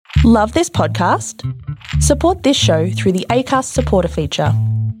Love this podcast? Support this show through the Acast supporter feature.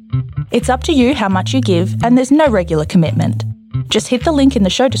 It's up to you how much you give, and there's no regular commitment. Just hit the link in the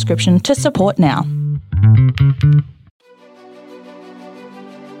show description to support now.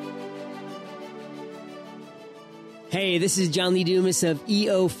 Hey, this is John Lee Dumas of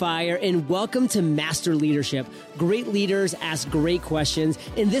EO Fire, and welcome to Master Leadership. Great leaders ask great questions,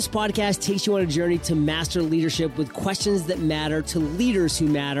 and this podcast takes you on a journey to master leadership with questions that matter to leaders who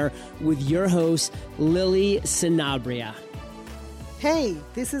matter with your host, Lily Sanabria. Hey,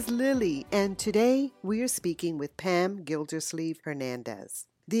 this is Lily, and today we are speaking with Pam Gildersleeve Hernandez,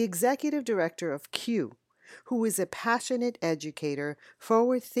 the Executive Director of CUE, who is a passionate educator,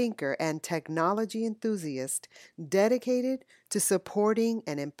 forward thinker, and technology enthusiast dedicated to supporting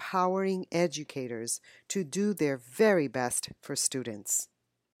and empowering educators to do their very best for students.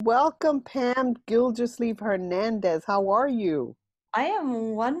 Welcome, Pam Gildersleeve Hernandez. How are you? I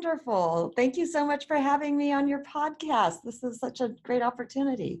am wonderful. Thank you so much for having me on your podcast. This is such a great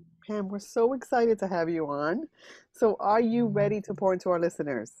opportunity. Pam, we're so excited to have you on. So are you ready to pour into our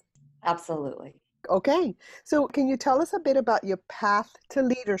listeners? Absolutely. Okay, so can you tell us a bit about your path to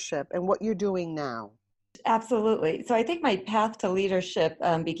leadership and what you're doing now? Absolutely. So I think my path to leadership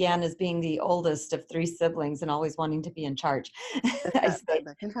began as being the oldest of three siblings and always wanting to be in charge.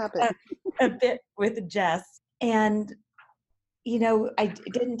 That can happen. A bit with Jess. And, you know, I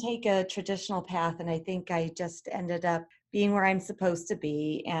didn't take a traditional path, and I think I just ended up being where I'm supposed to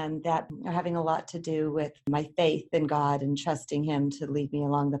be, and that having a lot to do with my faith in God and trusting Him to lead me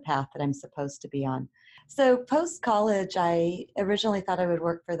along the path that I'm supposed to be on. So post-college, I originally thought I would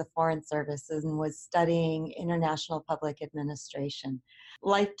work for the Foreign Service and was studying international public administration.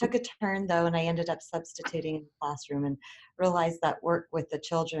 Life took a turn, though, and I ended up substituting in the classroom and realized that work with the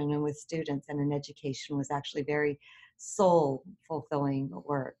children and with students and in education was actually very soul-fulfilling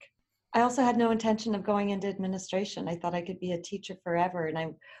work. I also had no intention of going into administration. I thought I could be a teacher forever, and I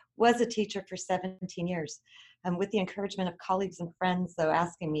was a teacher for 17 years. With the encouragement of colleagues and friends, though,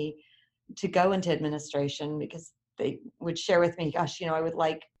 asking me to go into administration because they would share with me, gosh, you know, I would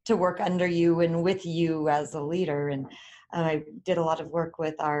like to work under you and with you as a leader. And I did a lot of work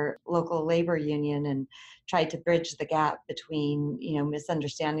with our local labor union and tried to bridge the gap between, you know,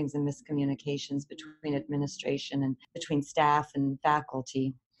 misunderstandings and miscommunications between administration and between staff and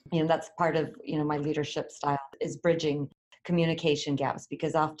faculty. You know, that's part of, you know, my leadership style is bridging communication gaps,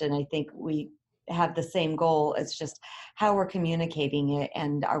 because often I think we have the same goal. It's just how we're communicating it,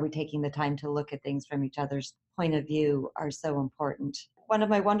 and are we taking the time to look at things from each other's point of view are so important. One of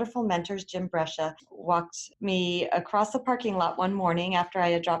my wonderful mentors, Jim Brescia, walked me across the parking lot one morning after I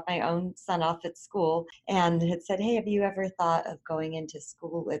had dropped my own son off at school and had said, "Hey, have you ever thought of going into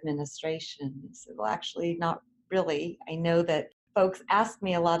school administration?" I said, "Well, actually, not really. I know that folks ask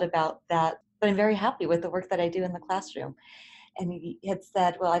me a lot about that, but I'm very happy with the work that I do in the classroom." And he had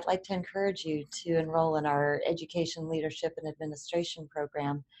said, "Well, I'd like to encourage you to enroll in our education leadership and administration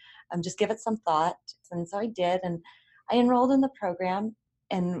program. Just give it some thought." And so I did, and I enrolled in the program,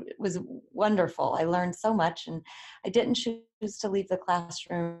 and it was wonderful. I learned so much, and I didn't choose to leave the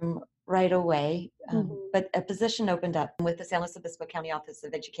classroom right away, but a position opened up with the San Luis Obispo County Office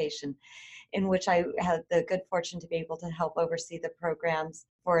of Education, in which I had the good fortune to be able to help oversee the programs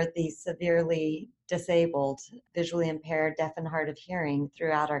for the severely disabled, visually impaired, deaf and hard of hearing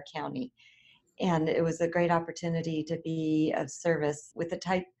throughout our county. And it was a great opportunity to be of service with the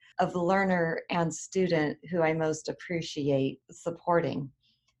type of learner and student who I most appreciate supporting.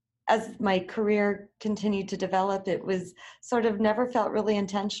 As my career continued to develop, it was sort of never felt really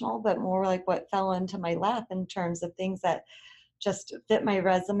intentional, but more like what fell into my lap in terms of things that just fit my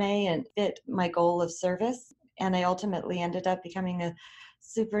resume and fit my goal of service. And I ultimately ended up becoming a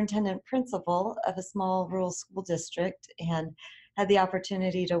superintendent principal of a small rural school district and had the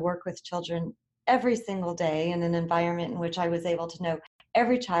opportunity to work with children every single day in an environment in which I was able to know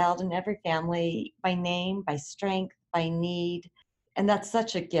every child and every family by name, by strength, by need. And that's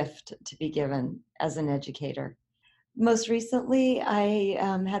such a gift to be given as an educator. Most recently, I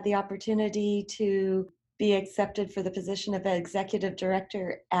had the opportunity to be accepted for the position of executive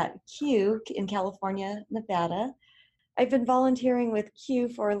director at CUE in California, Nevada. I've been volunteering with CUE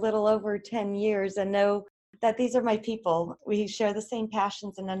for a little over 10 years and know that these are my people. We share the same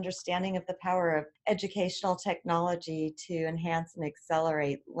passions and understanding of the power of educational technology to enhance and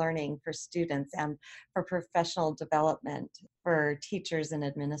accelerate learning for students and for professional development for teachers and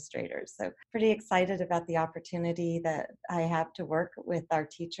administrators. So pretty excited about the opportunity that I have to work with our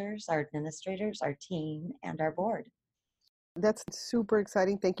teachers, our administrators, our team, and our board. That's super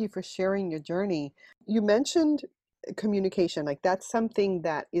exciting. Thank you for sharing your journey. You mentioned communication, like that's something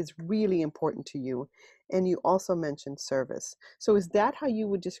that is really important to you. And you also mentioned service. So is that how you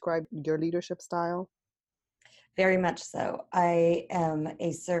would describe your leadership style? Very much so. I am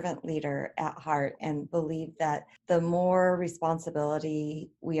a servant leader at heart and believe that the more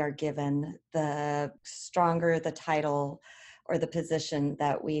responsibility we are given, the stronger the title or the position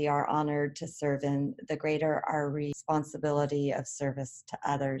that we are honored to serve in, the greater our responsibility of service to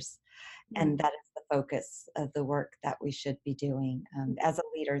others. And that is the focus of the work that we should be doing. As a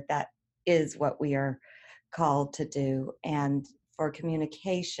leader, that is what we are called to do. And for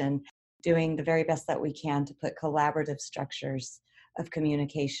communication, doing the very best that we can to put collaborative structures of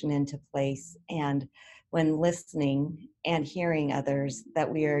communication into place. And when listening and hearing others, that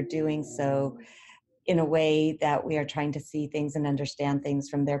we are doing so in a way that we are trying to see things and understand things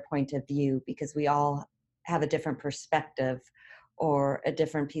from their point of view, because we all have a different perspective or a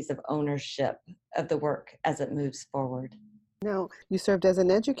different piece of ownership of the work as it moves forward. Now, you served as an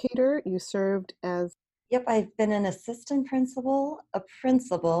educator, you served as... Yep, I've been an assistant principal, a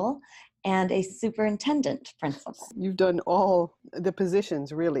principal, and a superintendent principal. You've done all the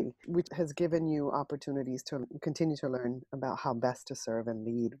positions, really, which has given you opportunities to continue to learn about how best to serve and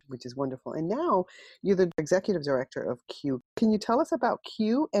lead, which is wonderful. And now you're the executive director of CUE. Can you tell us about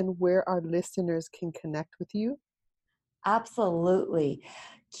CUE and where our listeners can connect with you? Absolutely.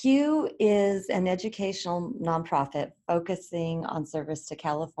 CUE is an educational nonprofit focusing on service to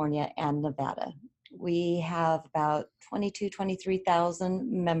California and Nevada. We have about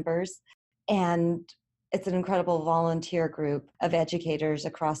 23,000 members, and it's an incredible volunteer group of educators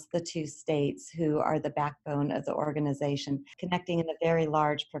across the two states who are the backbone of the organization, connecting in a very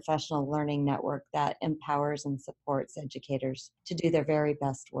large professional learning network that empowers and supports educators to do their very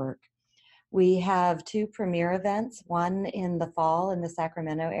best work. We have two premier events, one in the fall in the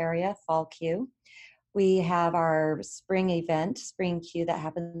Sacramento area, Fall CUE. We have our spring event, Spring CUE, that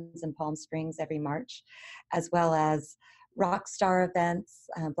happens in Palm Springs every March, as well as Rockstar events,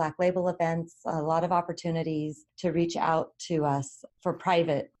 Black Label events, a lot of opportunities to reach out to us for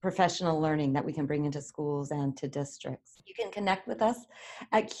private professional learning that we can bring into schools and to districts. You can connect with us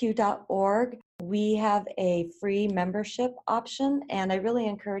at CUE.org. We have a free membership option, and I really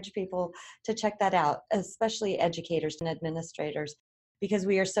encourage people to check that out, especially educators and administrators, because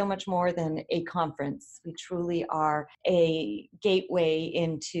we are so much more than a conference. We truly are a gateway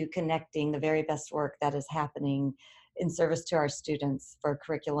into connecting the very best work that is happening in service to our students for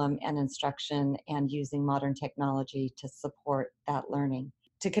curriculum and instruction, and using modern technology to support that learning.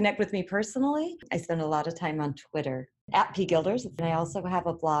 To connect with me personally, I spend a lot of time on Twitter at P. Gilders, and I also have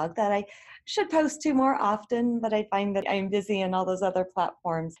a blog that I should post to more often, but I find that I'm busy in all those other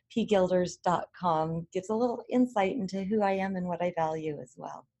platforms. pgilders.com gives a little insight into who I am and what I value as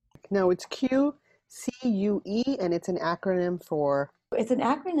well. Now it's CUE, C-U-E, and it's an acronym for... It's an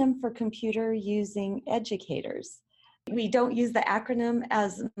acronym for Computer Using Educators. We don't use the acronym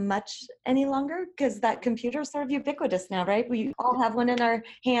as much any longer because that computer is sort of ubiquitous now, right? We all have one in our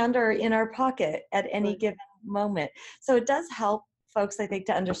hand or in our pocket at any given moment. So it does help folks, I think,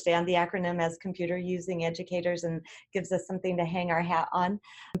 to understand the acronym as Computer Using Educators, and gives us something to hang our hat on.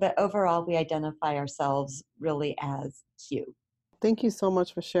 But overall, we identify ourselves really as CUE. Thank you so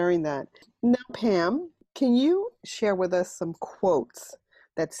much for sharing that. Now, Pam, can you share with us some quotes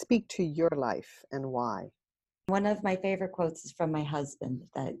that speak to your life and why? One of my favorite quotes is from my husband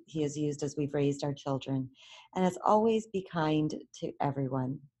that he has used as we've raised our children. And it's always be kind to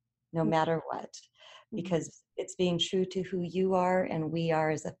everyone, no matter what, because it's being true to who you are and we are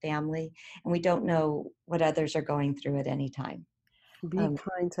as a family, and we don't know what others are going through at any time. Be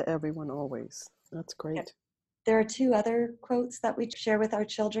kind to everyone always. That's great. There are two other quotes that we share with our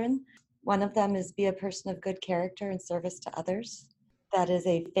children. One of them is be a person of good character and service to others. That is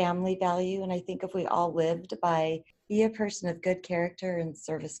a family value, and I think if we all lived by be a person of good character and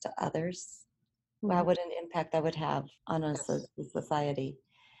service to others, wow, what an impact that would have on us as a society.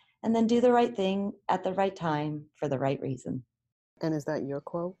 And then do the right thing at the right time for the right reason. And is that your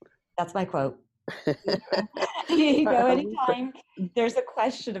quote? That's my quote. You know, anytime there's a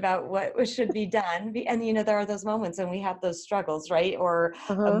question about what should be done, and you know, there are those moments when we have those struggles, right? Or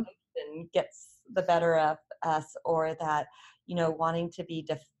emotion gets the better of us, or that, you know, wanting to be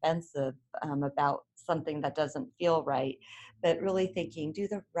defensive about something that doesn't feel right, but really thinking, do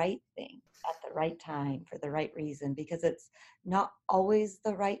the right thing at the right time for the right reason, because it's not always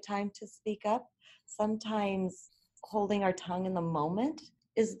the right time to speak up. Sometimes holding our tongue in the moment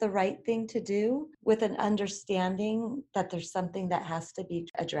is the right thing to do, with an understanding that there's something that has to be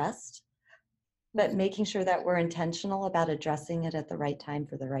addressed, but making sure that we're intentional about addressing it at the right time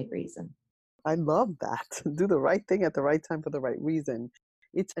for the right reason. I love that. Do the right thing at the right time for the right reason.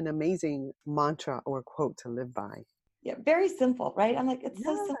 It's an amazing mantra or quote to live by. Yeah, very simple, right? I'm like, it's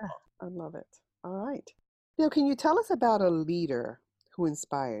so Yeah, simple. I love it. All right. Now, can you tell us about a leader who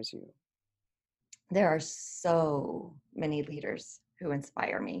inspires you? There are so many leaders who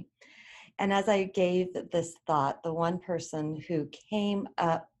inspire me. And as I gave this thought, the one person who came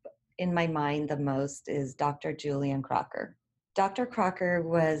up in my mind the most is Dr. Julian Crocker. Dr. Crocker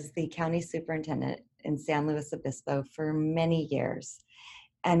was the county superintendent in San Luis Obispo for many years.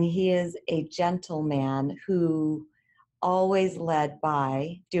 And he is a gentleman who always led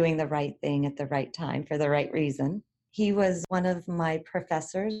by doing the right thing at the right time for the right reason. He was one of my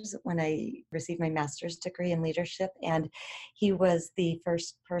professors when I received my master's degree in leadership, and he was the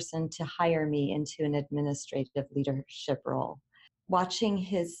first person to hire me into an administrative leadership role. Watching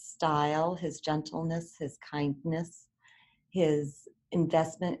his style, his gentleness, his kindness, his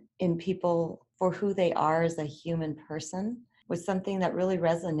investment in people for who they are as a human person was something that really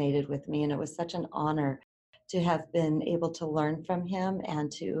resonated with me, and it was such an honor to have been able to learn from him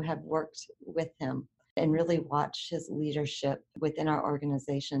and to have worked with him and really watch his leadership within our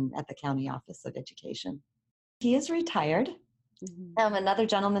organization at the County Office of Education. He is retired. Another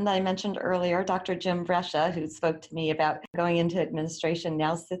gentleman that I mentioned earlier, Dr. Jim Brescia, who spoke to me about going into administration,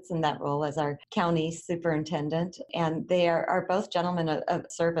 now sits in that role as our county superintendent. And they are both gentlemen of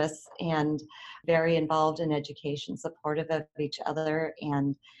service and very involved in education, supportive of each other,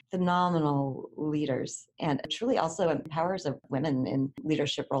 and phenomenal leaders, and truly also empowers of women in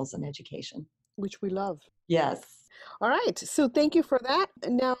leadership roles in education. Which we love. Yes. All right. So thank you for that.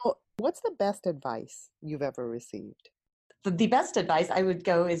 Now, what's the best advice you've ever received? The best advice I would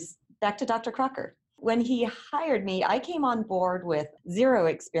go is back to Dr. Crocker. When he hired me, I came on board with zero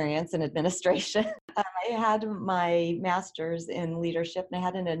experience in administration. I had my master's in leadership and I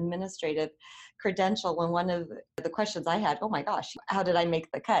had an administrative credential. And one of the questions I had, oh my gosh, how did I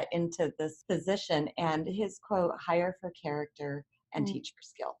make the cut into this position? And his quote, hire for character and teach for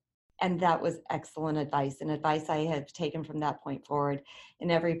skill. And that was excellent advice, and advice I have taken from that point forward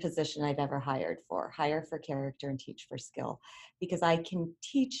in every position I've ever hired for. Hire for character and teach for skill. Because I can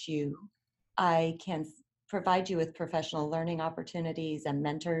teach you, I can provide you with professional learning opportunities and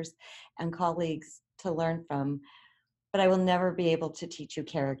mentors and colleagues to learn from, but I will never be able to teach you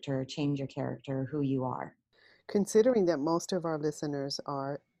character or change your character or who you are. Considering that most of our listeners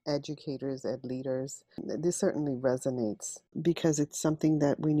are educators and leaders, this certainly resonates because it's something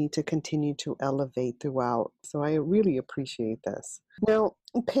that we need to continue to elevate throughout. So I really appreciate this. Now,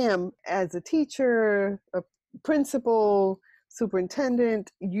 Pam, as a teacher, a principal,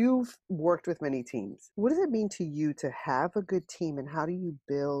 superintendent, you've worked with many teams. What does it mean to you to have a good team, and how do you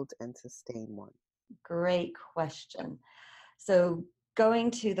build and sustain one? Great question. So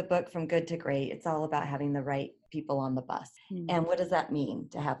going to the book From Good to Great, it's all about having the right people on the bus. And what does that mean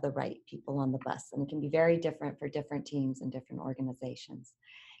to have the right people on the bus? And it can be very different for different teams and different organizations.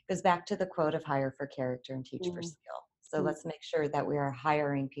 It goes back to the quote of hire for character and teach for skill. So let's make sure that we are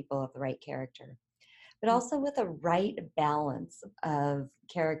hiring people of the right character, but also with a right balance of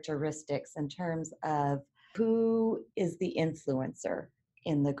characteristics in terms of who is the influencer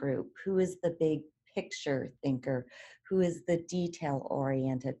in the group, who is the big picture thinker, who is the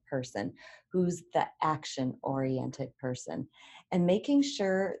detail-oriented person, who's the action-oriented person, and making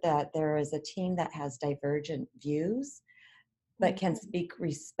sure that there is a team that has divergent views but can speak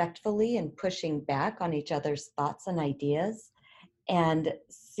respectfully and pushing back on each other's thoughts and ideas, and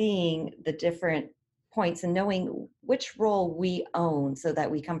seeing the different points and knowing which role we own so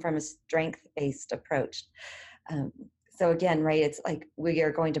that we come from a strength-based approach. So again, right, it's like we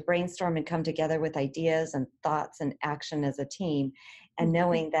are going to brainstorm and come together with ideas and thoughts and action as a team, and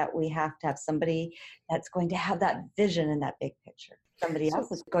knowing that we have to have somebody that's going to have that vision and that big picture. Somebody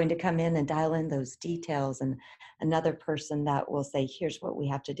else is going to come in and dial in those details, and another person that will say, here's what we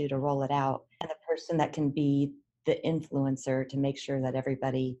have to do to roll it out. And the person that can be the influencer to make sure that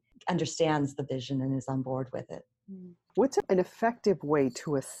everybody understands the vision and is on board with it. What's an effective way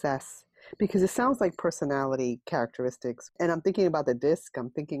to assess? Because it sounds like personality characteristics. And I'm thinking about the DISC. I'm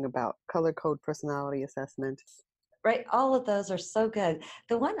thinking about color code personality assessment. Right. All of those are so good.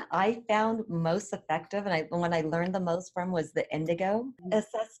 The one I found most effective and the one I learned the most from was the Indigo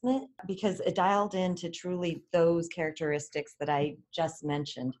assessment, because it dialed into truly those characteristics that I just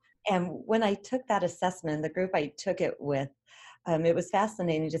mentioned. And when I took that assessment, the group I took it with, it was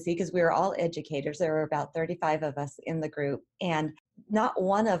fascinating to see because we were all educators. There were about 35 of us in the group, and not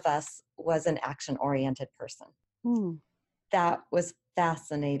one of us was an action-oriented person. That was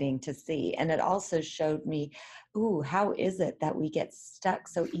fascinating to see. And it also showed me, ooh, how is it that we get stuck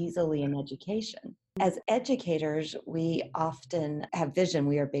so easily in education? As educators, we often have vision.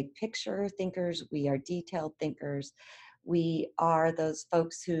 We are big picture thinkers. We are detailed thinkers. We are those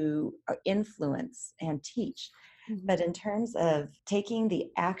folks who influence and teach. But in terms of taking the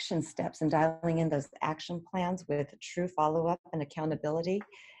action steps and dialing in those action plans with true follow-up and accountability,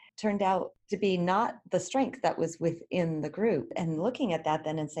 turned out to be not the strength that was within the group. And looking at that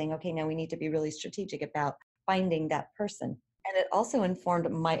then and saying, okay, now we need to be really strategic about finding that person. And it also informed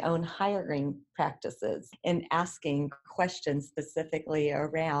my own hiring practices and asking questions specifically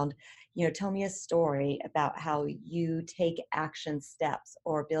around, tell me a story about how you take action steps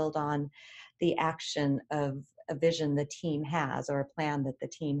or build on the action of a vision the team has or a plan that the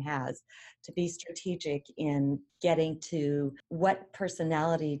team has, to be strategic in getting to what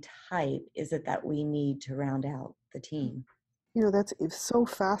personality type is it that we need to round out the team. It's so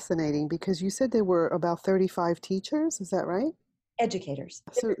fascinating because you said there were about 35 teachers. Is that right? Educators.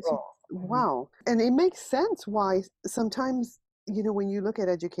 So wow. And it makes sense why sometimes, when you look at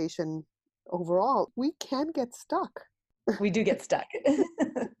education overall, we can get stuck. We do get stuck.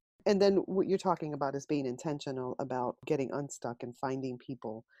 And then what you're talking about is being intentional about getting unstuck and finding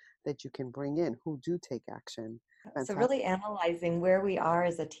people that you can bring in who do take action. So really analyzing where we are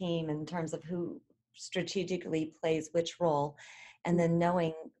as a team in terms of who strategically plays which role, and then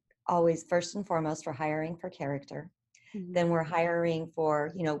knowing always first and foremost we're hiring for character. Then we're hiring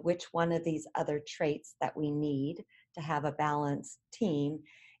for, which one of these other traits that we need to have a balanced team,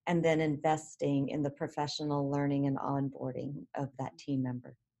 and then investing in the professional learning and onboarding of that team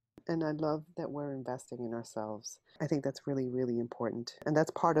member. And I love that we're investing in ourselves. I think that's really, really important. And that's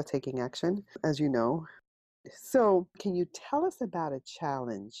part of taking action, as you know. So can you tell us about a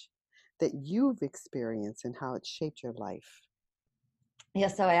challenge that you've experienced and how it shaped your life? Yeah,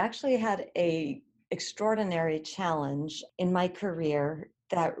 so I actually had a extraordinary challenge in my career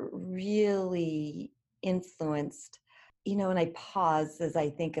that really influenced, and I pause as I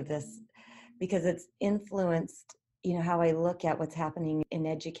think of this because it's influenced, how I look at what's happening in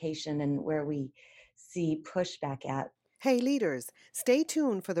education and where we see pushback at. Hey leaders, stay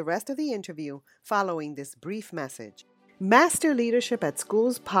tuned for the rest of the interview following this brief message. Master Leadership at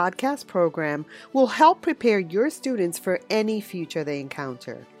School's podcast program will help prepare your students for any future they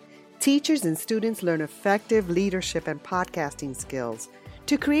encounter. Teachers and students learn effective leadership and podcasting skills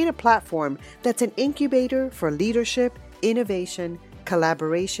to create a platform that's an incubator for leadership, innovation,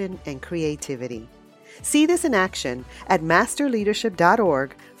 collaboration, and creativity. See this in action at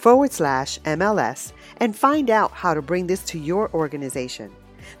masterleadership.org/MLS and find out how to bring this to your organization.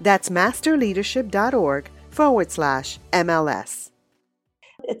 That's masterleadership.org/MLS.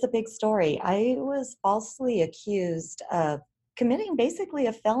 It's a big story. I was falsely accused of committing basically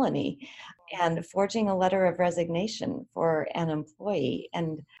a felony and forging a letter of resignation for an employee.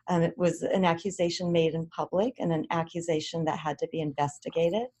 And it was an accusation made in public and an accusation that had to be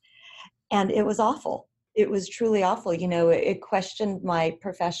investigated. And it was awful. It was truly awful. It questioned my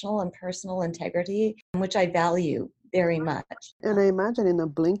professional and personal integrity, which I value very much. And I imagine in a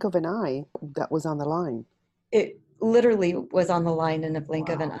blink of an eye, that was on the line. It literally was on the line in a blink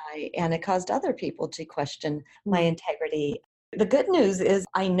of an eye, and it caused other people to question my integrity. The good news is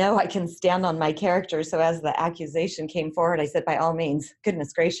I know I can stand on my character. So as the accusation came forward, I said, by all means,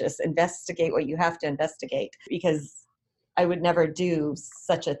 goodness gracious, investigate what you have to investigate, because I would never do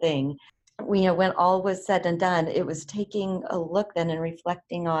such a thing. When all was said and done, it was taking a look then and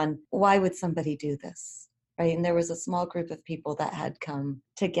reflecting on why would somebody do this, right? And there was a small group of people that had come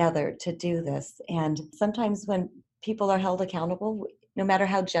together to do this. And sometimes when people are held accountable, no matter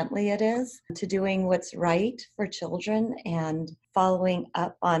how gently it is, to doing what's right for children and following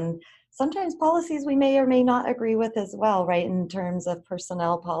up on sometimes policies we may or may not agree with as well, right? In terms of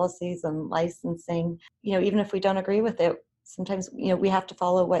personnel policies and licensing, even if we don't agree with it, sometimes, we have to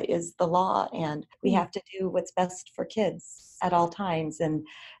follow what is the law, and we have to do what's best for kids at all times. And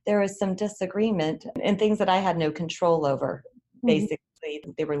there was some disagreement and things that I had no control over. Basically,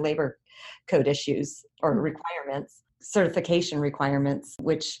 they were labor code issues or requirements, certification requirements,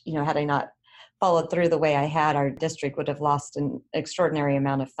 which, had I not followed through the way I had, our district would have lost an extraordinary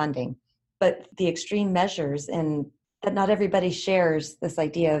amount of funding. But the extreme measures, and that not everybody shares this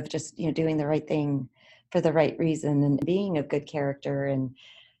idea of just, doing the right thing for the right reason and being of good character. And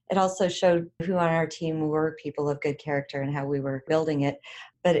it also showed who on our team were people of good character and how we were building it.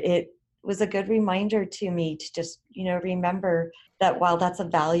 But it was a good reminder to me to just, remember that while that's a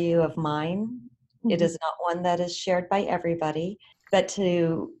value of mine, it is not one that is shared by everybody. but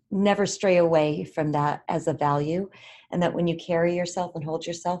to never stray away from that as a value. And that when you carry yourself and hold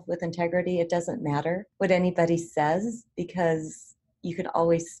yourself with integrity, it doesn't matter what anybody says, because you can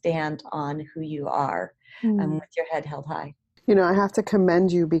always stand on who you are with your head held high. You know, I have to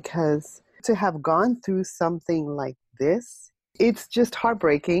commend you, because to have gone through something like this, it's just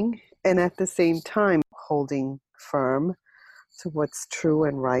heartbreaking. And at the same time, holding firm to what's true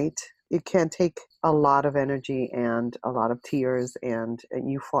and right. It can take a lot of energy and a lot of tears, and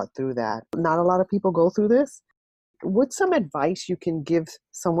you fought through that. Not a lot of people go through this. What's some advice you can give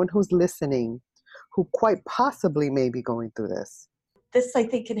someone who's listening who quite possibly may be going through this? This, I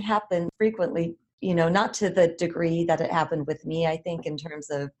think, can happen frequently, you know, not to the degree that it happened with me, I think, in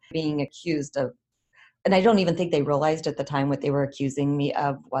terms of being accused of, and I don't even think they realized at the time what they were accusing me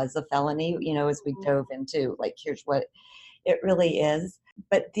of was a felony, you know, as we dove into, like, here's what it really is.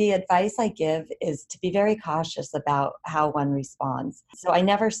 But the advice I give is to be very cautious about how one responds. So I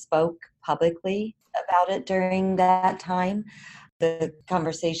never spoke publicly about it during that time. The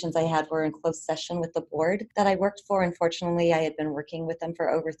conversations I had were in close session with the board that I worked for. Unfortunately, I had been working with them for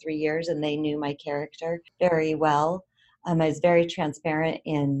over 3 years, and they knew my character very well. I was very transparent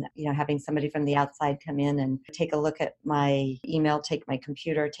in, you know, having somebody from the outside come in and take a look at my email, take my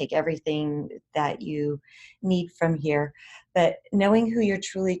computer, take everything that you need from here. But knowing who your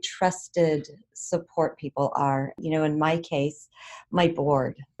truly trusted support people are, you know, in my case, my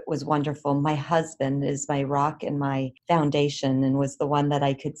board was wonderful. My husband is my rock and my foundation, and was the one that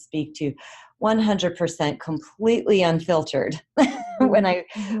I could speak to 100% completely unfiltered when I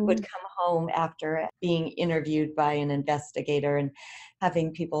would come home after being interviewed by an investigator and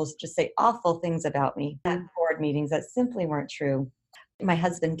having people just say awful things about me at board meetings that simply weren't true. My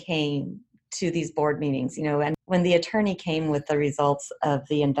husband came to these board meetings, you know, and when the attorney came with the results of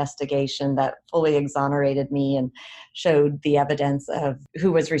the investigation that fully exonerated me and showed the evidence of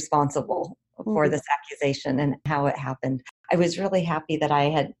who was responsible for this accusation and how it happened, I was really happy that I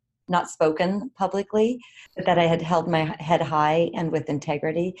had not spoken publicly, but that I had held my head high and with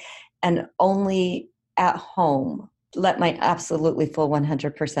integrity, and only at home let my absolutely full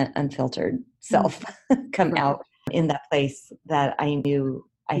 100% unfiltered self come out in that place that I knew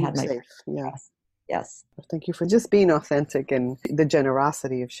I had my safe. Yeah. Yes. Thank you for just being authentic and the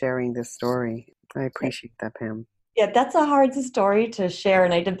generosity of sharing this story. I appreciate that, Pam. Yeah, that's a hard story to share,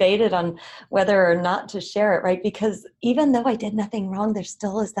 and I debated on whether or not to share it, right? Because even though I did nothing wrong, there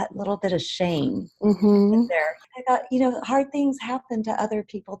still is that little bit of shame there. I thought, you know, hard things happen to other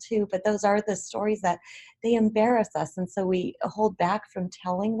people too, but those are the stories that they embarrass us, and so we hold back from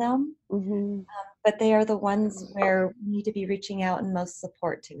telling them. But they are the ones where we need to be reaching out and most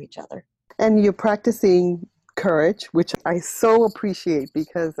support to each other. And you're practicing courage, which I so appreciate,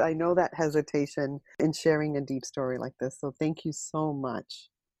 because I know that hesitation in sharing a deep story like this. So thank you so much.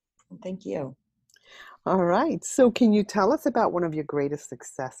 Thank you. All right. So can you tell us about one of your greatest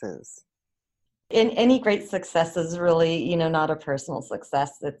successes? In any great success is really, you know, not a personal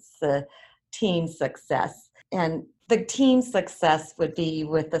success. It's a team success. And the team success would be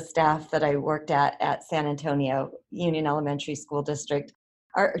with the staff that I worked at San Antonio Union Elementary School District.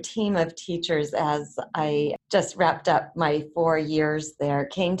 Our team of teachers, as I just wrapped up my 4 years there,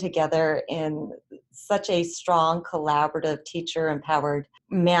 came together in such a strong, collaborative, teacher-empowered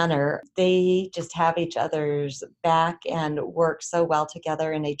manner. They just have each other's back and work so well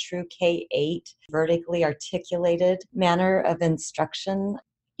together in a true K-8, vertically articulated manner of instruction.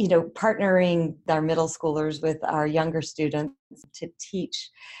 You know, partnering our middle schoolers with our younger students to teach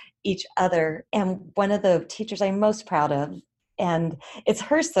each other. And one of the teachers I'm most proud of, and it's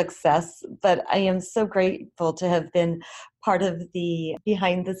her success, but I am so grateful to have been part of the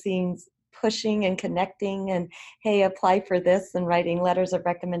behind the scenes pushing and connecting and, hey, apply for this, and writing letters of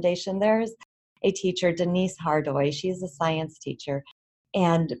recommendation. There's a teacher, Denise Hardoy. She's a science teacher.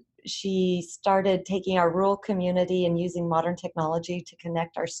 And she started taking our rural community and using modern technology to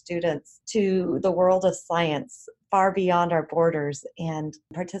connect our students to the world of science far beyond our borders, and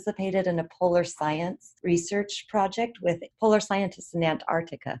participated in a polar science research project with polar scientists in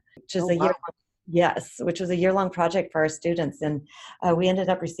Antarctica, which is which was a year-long project for our students. And we ended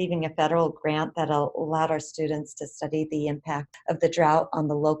up receiving a federal grant that allowed our students to study the impact of the drought on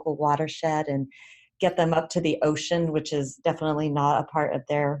the local watershed and get them up to the ocean, which is definitely not a part of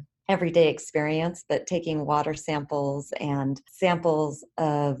their everyday experience, but taking water samples and samples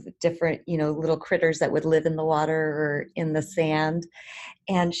of different, you know, little critters that would live in the water or in the sand.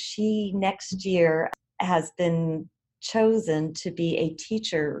 And she next year has been chosen to be a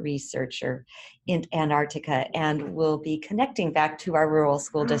teacher researcher in Antarctica, and will be connecting back to our rural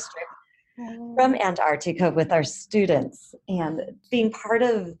school district from Antarctica with our students, and being part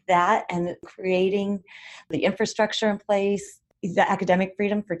of that and creating the infrastructure in place, the academic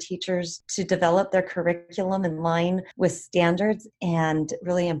freedom for teachers to develop their curriculum in line with standards and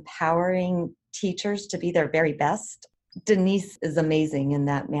really empowering teachers to be their very best. Denise is amazing in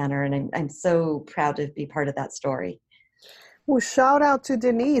that manner, and I'm so proud to be part of that story. Well, shout out to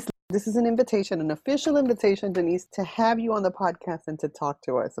Denise. This is an invitation, an official invitation, Denise, to have you on the podcast and to talk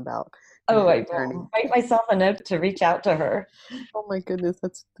to us about Oh, your I journey. will write myself a note to reach out to her. Oh my goodness,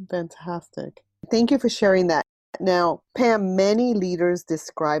 that's fantastic. Thank you for sharing that. Now, Pam, many leaders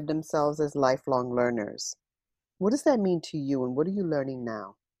describe themselves as lifelong learners. What does that mean to you, and what are you learning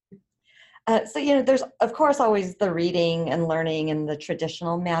now? So, there's, of course, always the reading and learning in the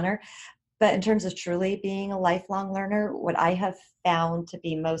traditional manner. But in terms of truly being a lifelong learner, what I have found to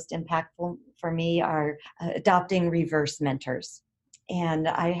be most impactful for me are adopting reverse mentors. And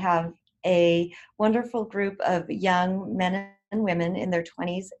I have a wonderful group of young men and women in their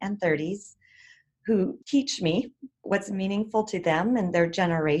 20s and 30s who teach me what's meaningful to them and their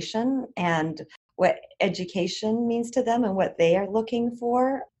generation, and what education means to them and what they are looking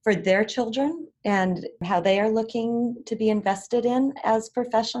for their children, and how they are looking to be invested in as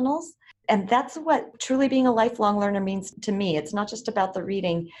professionals. And that's what truly being a lifelong learner means to me. It's not just about the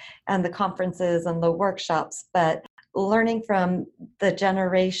reading and the conferences and the workshops, but learning from the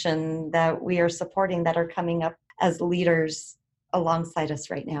generation that we are supporting that are coming up as leaders alongside us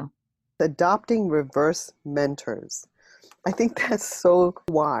right now. Adopting reverse mentors. I think that's so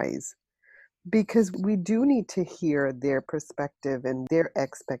wise, because we do need to hear their perspective and their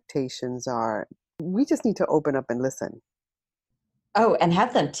expectations are. We just need to open up and listen. Oh, and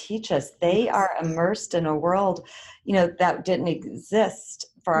have them teach us. They are immersed in a world, that didn't exist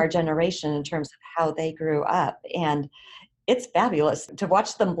for our generation in terms of how they grew up. And it's fabulous to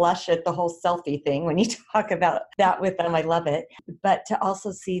watch them blush at the whole selfie thing when you talk about that with them. I love it. But to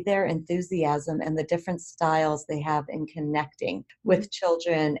also see their enthusiasm and the different styles they have in connecting with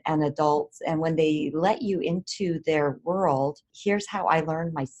children and adults. And when they let you into their world, here's how I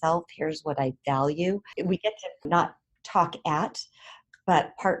learned myself. Here's what I value. We get to not talk at,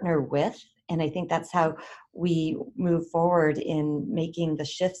 but partner with. And I think that's how we move forward in making the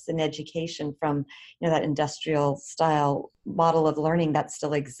shifts in education from, that industrial style model of learning that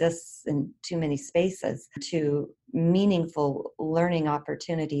still exists in too many spaces, to meaningful learning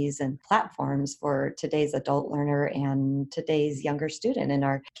opportunities and platforms for today's adult learner and today's younger student in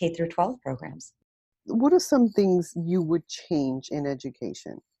our K through 12 programs. What are some things you would change in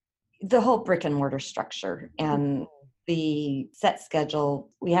education? The whole brick and mortar structure and the set schedule.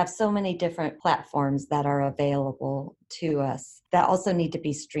 We have so many different platforms that are available to us that also need to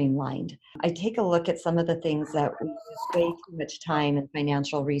be streamlined. I take a look at some of the things that we use way too much time and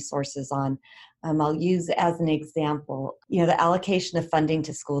financial resources on. I'll use as an example, the allocation of funding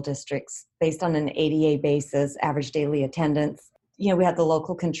to school districts based on an ADA basis, average daily attendance. We have the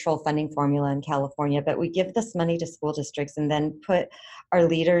local control funding formula in California, but we give this money to school districts and then put our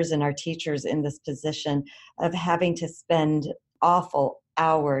leaders and our teachers in this position of having to spend awful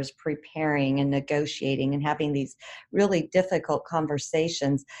hours preparing and negotiating and having these really difficult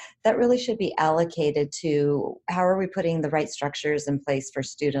conversations that really should be allocated to how are we putting the right structures in place for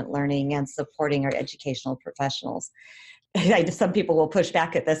student learning and supporting our educational professionals. Some people will push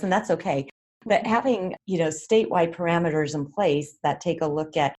back at this, and that's okay. But having, statewide parameters in place that take a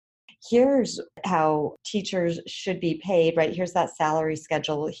look at, here's how teachers should be paid, right? Here's that salary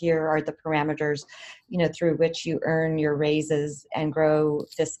schedule. Here are the parameters, through which you earn your raises and grow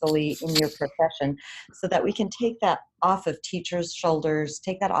fiscally in your profession, so that we can take that off of teachers' shoulders,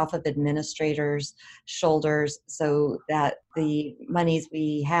 take that off of administrators' shoulders, so that the monies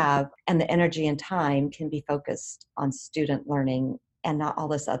we have and the energy and time can be focused on student learning and not all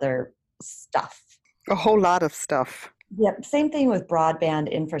this other stuff. A whole lot of stuff. Yep. Same thing with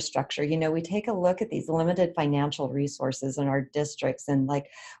broadband infrastructure. We take a look at these limited financial resources in our districts and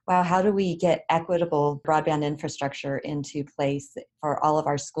wow, how do we get equitable broadband infrastructure into place for all of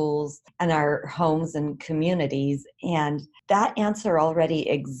our schools and our homes and communities? And that answer already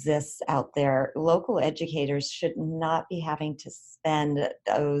exists out there. Local educators should not be having to spend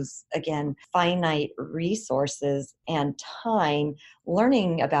those, again, finite resources and time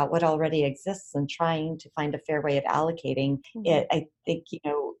learning about what already exists and trying to find a fair way of allocating it. I think,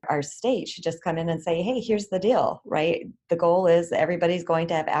 our state should just come in and say, hey, here's the deal, right? The goal is everybody's going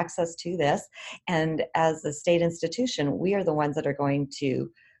to have access to this. And as a state institution, we are the ones that are going to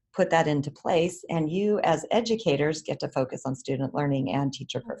put that into place. And you as educators get to focus on student learning and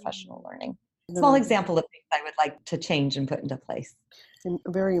teacher professional learning. Small example of things I would like to change and put into place. And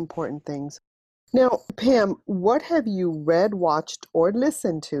very important things. Now, Pam, what have you read, watched, or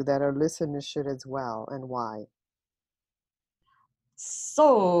listened to that our listeners should as well, and why?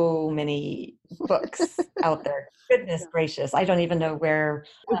 So many books out there. Goodness gracious. I don't even know where.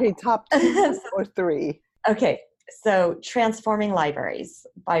 Okay, top 2 or 3. Okay, so Transforming Libraries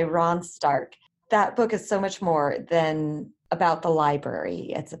by Ron Stark. That book is so much more than about the library.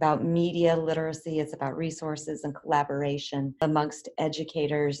 It's about media literacy. It's about resources and collaboration amongst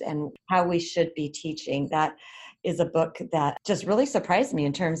educators and how we should be teaching. That is a book that just really surprised me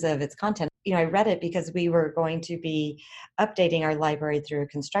in terms of its content. I read it because we were going to be updating our library through a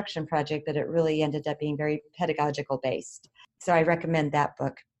construction project, but it really ended up being very pedagogical based. So I recommend that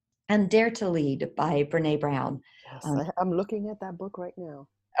book. And Dare to Lead by Brene Brown. Yes, I'm looking at that book right now.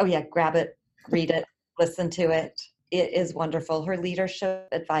 Oh yeah, grab it, read it, listen to it. It is wonderful. Her leadership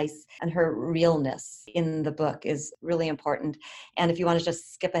advice and her realness in the book is really important. And if you want to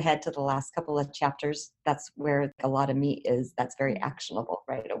just skip ahead to the last couple of chapters, that's where a lot of meat is. That's very actionable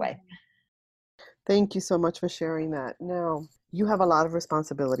right away. Thank you so much for sharing that. Now, you have a lot of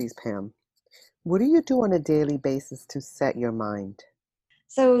responsibilities, Pam. What do you do on a daily basis to set your mind?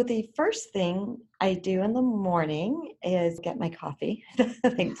 So the first thing I do in the morning is get my coffee.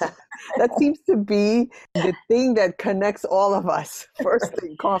 That seems to be the thing that connects all of us. First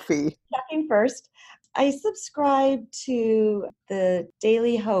thing, coffee. Caffeine first. I subscribe to the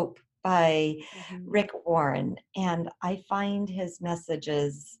Daily Hope by Rick Warren, and I find his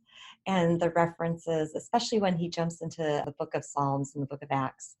messages and the references, especially when he jumps into the book of Psalms and the book of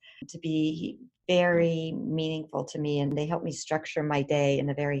Acts, to be very meaningful to me, and they help me structure my day in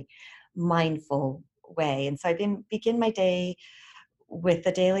a very mindful way. And so I begin my day with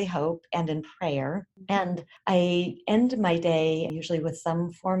the Daily Hope and in prayer, and I end my day usually with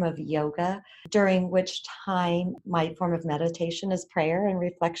some form of yoga, during which time my form of meditation is prayer and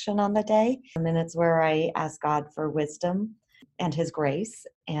reflection on the day. And it's where I ask God for wisdom and his grace,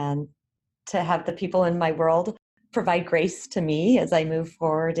 and to have the people in my world provide grace to me as I move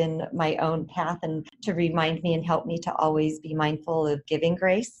forward in my own path, and to remind me and help me to always be mindful of giving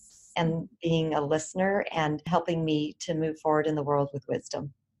grace and being a listener and helping me to move forward in the world with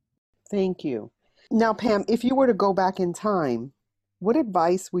wisdom. Thank you. Now, Pam, if you were to go back in time, what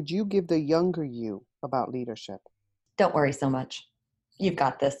advice would you give the younger you about leadership? Don't worry so much. You've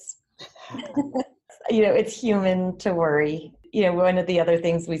got this. It's human to worry. One of the other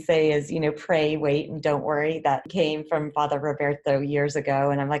things we say is, pray, wait, and don't worry. That came from Father Roberto years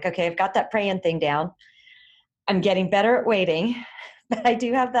ago. And I'm like, okay, I've got that praying thing down. I'm getting better at waiting, but I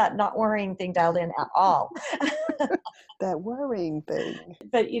do have that not worrying thing dialed in at all. That worrying thing.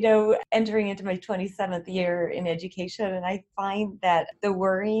 But, entering into my 27th year in education, and I find that the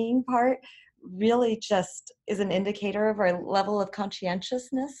worrying part really just is an indicator of our level of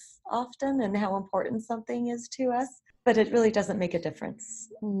conscientiousness often and how important something is to us. But it really doesn't make a difference.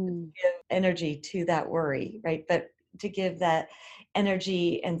 Give energy to that worry, right? But to give that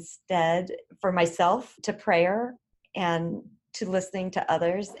energy instead for myself to prayer and to listening to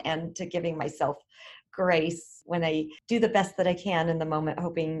others and to giving myself grace when I do the best that I can in the moment,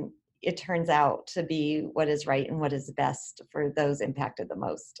 hoping it turns out to be what is right and what is best for those impacted the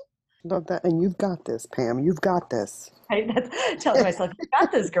most. Love that. And you've got this, Pam. You've got this. Right? That's telling myself, you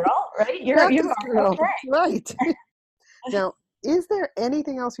got this, girl, right? You're girl. Okay. Right. Now, is there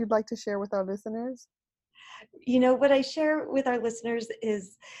anything else you'd like to share with our listeners? What I share with our listeners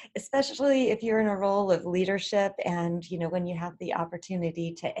is, especially if you're in a role of leadership and, when you have the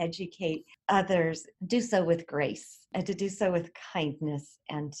opportunity to educate others, do so with grace and to do so with kindness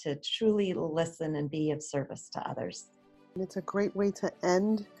and to truly listen and be of service to others. It's a great way to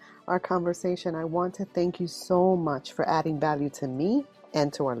end our conversation. I want to thank you so much for adding value to me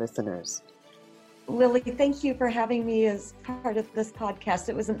and to our listeners. Lily, thank you for having me as part of this podcast.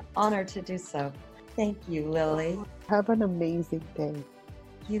 It was an honor to do so. Thank you, Lily. Have an amazing day.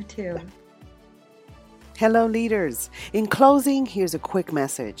 You too. Hello, leaders. In closing, here's a quick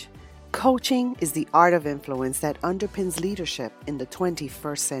message. Coaching is the art of influence that underpins leadership in the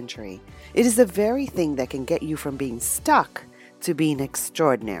 21st century. It is the very thing that can get you from being stuck to being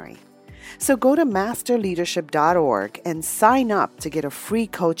extraordinary. So go to masterleadership.org and sign up to get a free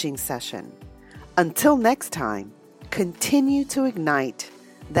coaching session. Until next time, continue to ignite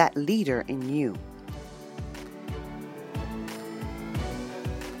that leader in you.